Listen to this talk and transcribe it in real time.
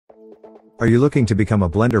Are you looking to become a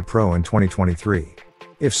Blender Pro in 2023?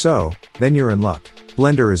 If so, then you're in luck.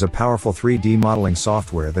 Blender is a powerful 3D modeling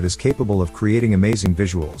software that is capable of creating amazing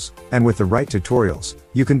visuals, and with the right tutorials,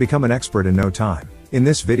 you can become an expert in no time. In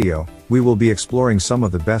this video, we will be exploring some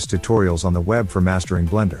of the best tutorials on the web for mastering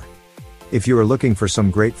Blender. If you are looking for some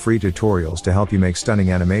great free tutorials to help you make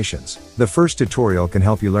stunning animations, the first tutorial can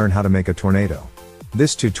help you learn how to make a tornado.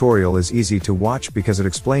 This tutorial is easy to watch because it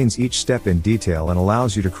explains each step in detail and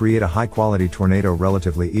allows you to create a high-quality tornado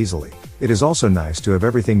relatively easily. It is also nice to have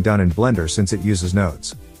everything done in Blender since it uses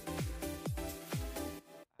nodes.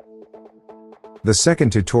 The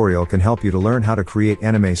second tutorial can help you to learn how to create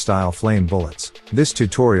anime-style flame bullets. This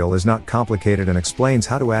tutorial is not complicated and explains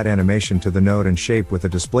how to add animation to the node and shape with a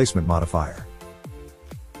displacement modifier.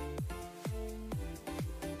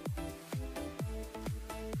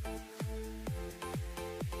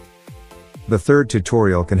 The third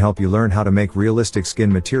tutorial can help you learn how to make realistic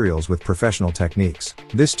skin materials with professional techniques.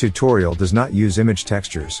 This tutorial does not use image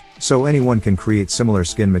textures, so anyone can create similar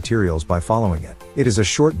skin materials by following it. It is a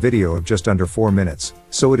short video of just under 4 minutes,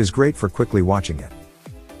 so it is great for quickly watching it.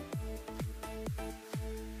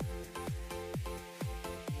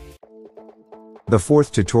 The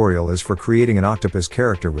fourth tutorial is for creating an octopus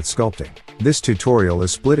character with sculpting. This tutorial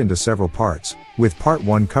is split into several parts, with part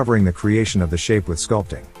 1 covering the creation of the shape with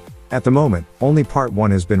sculpting. At the moment, only part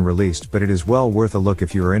 1 has been released, but it is well worth a look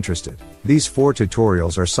if you are interested. These 4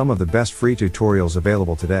 tutorials are some of the best free tutorials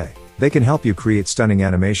available today. They can help you create stunning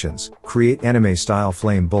animations, create anime-style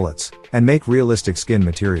flame bullets, and make realistic skin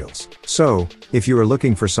materials. So, if you are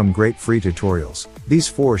looking for some great free tutorials, these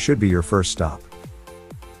 4 should be your first stop.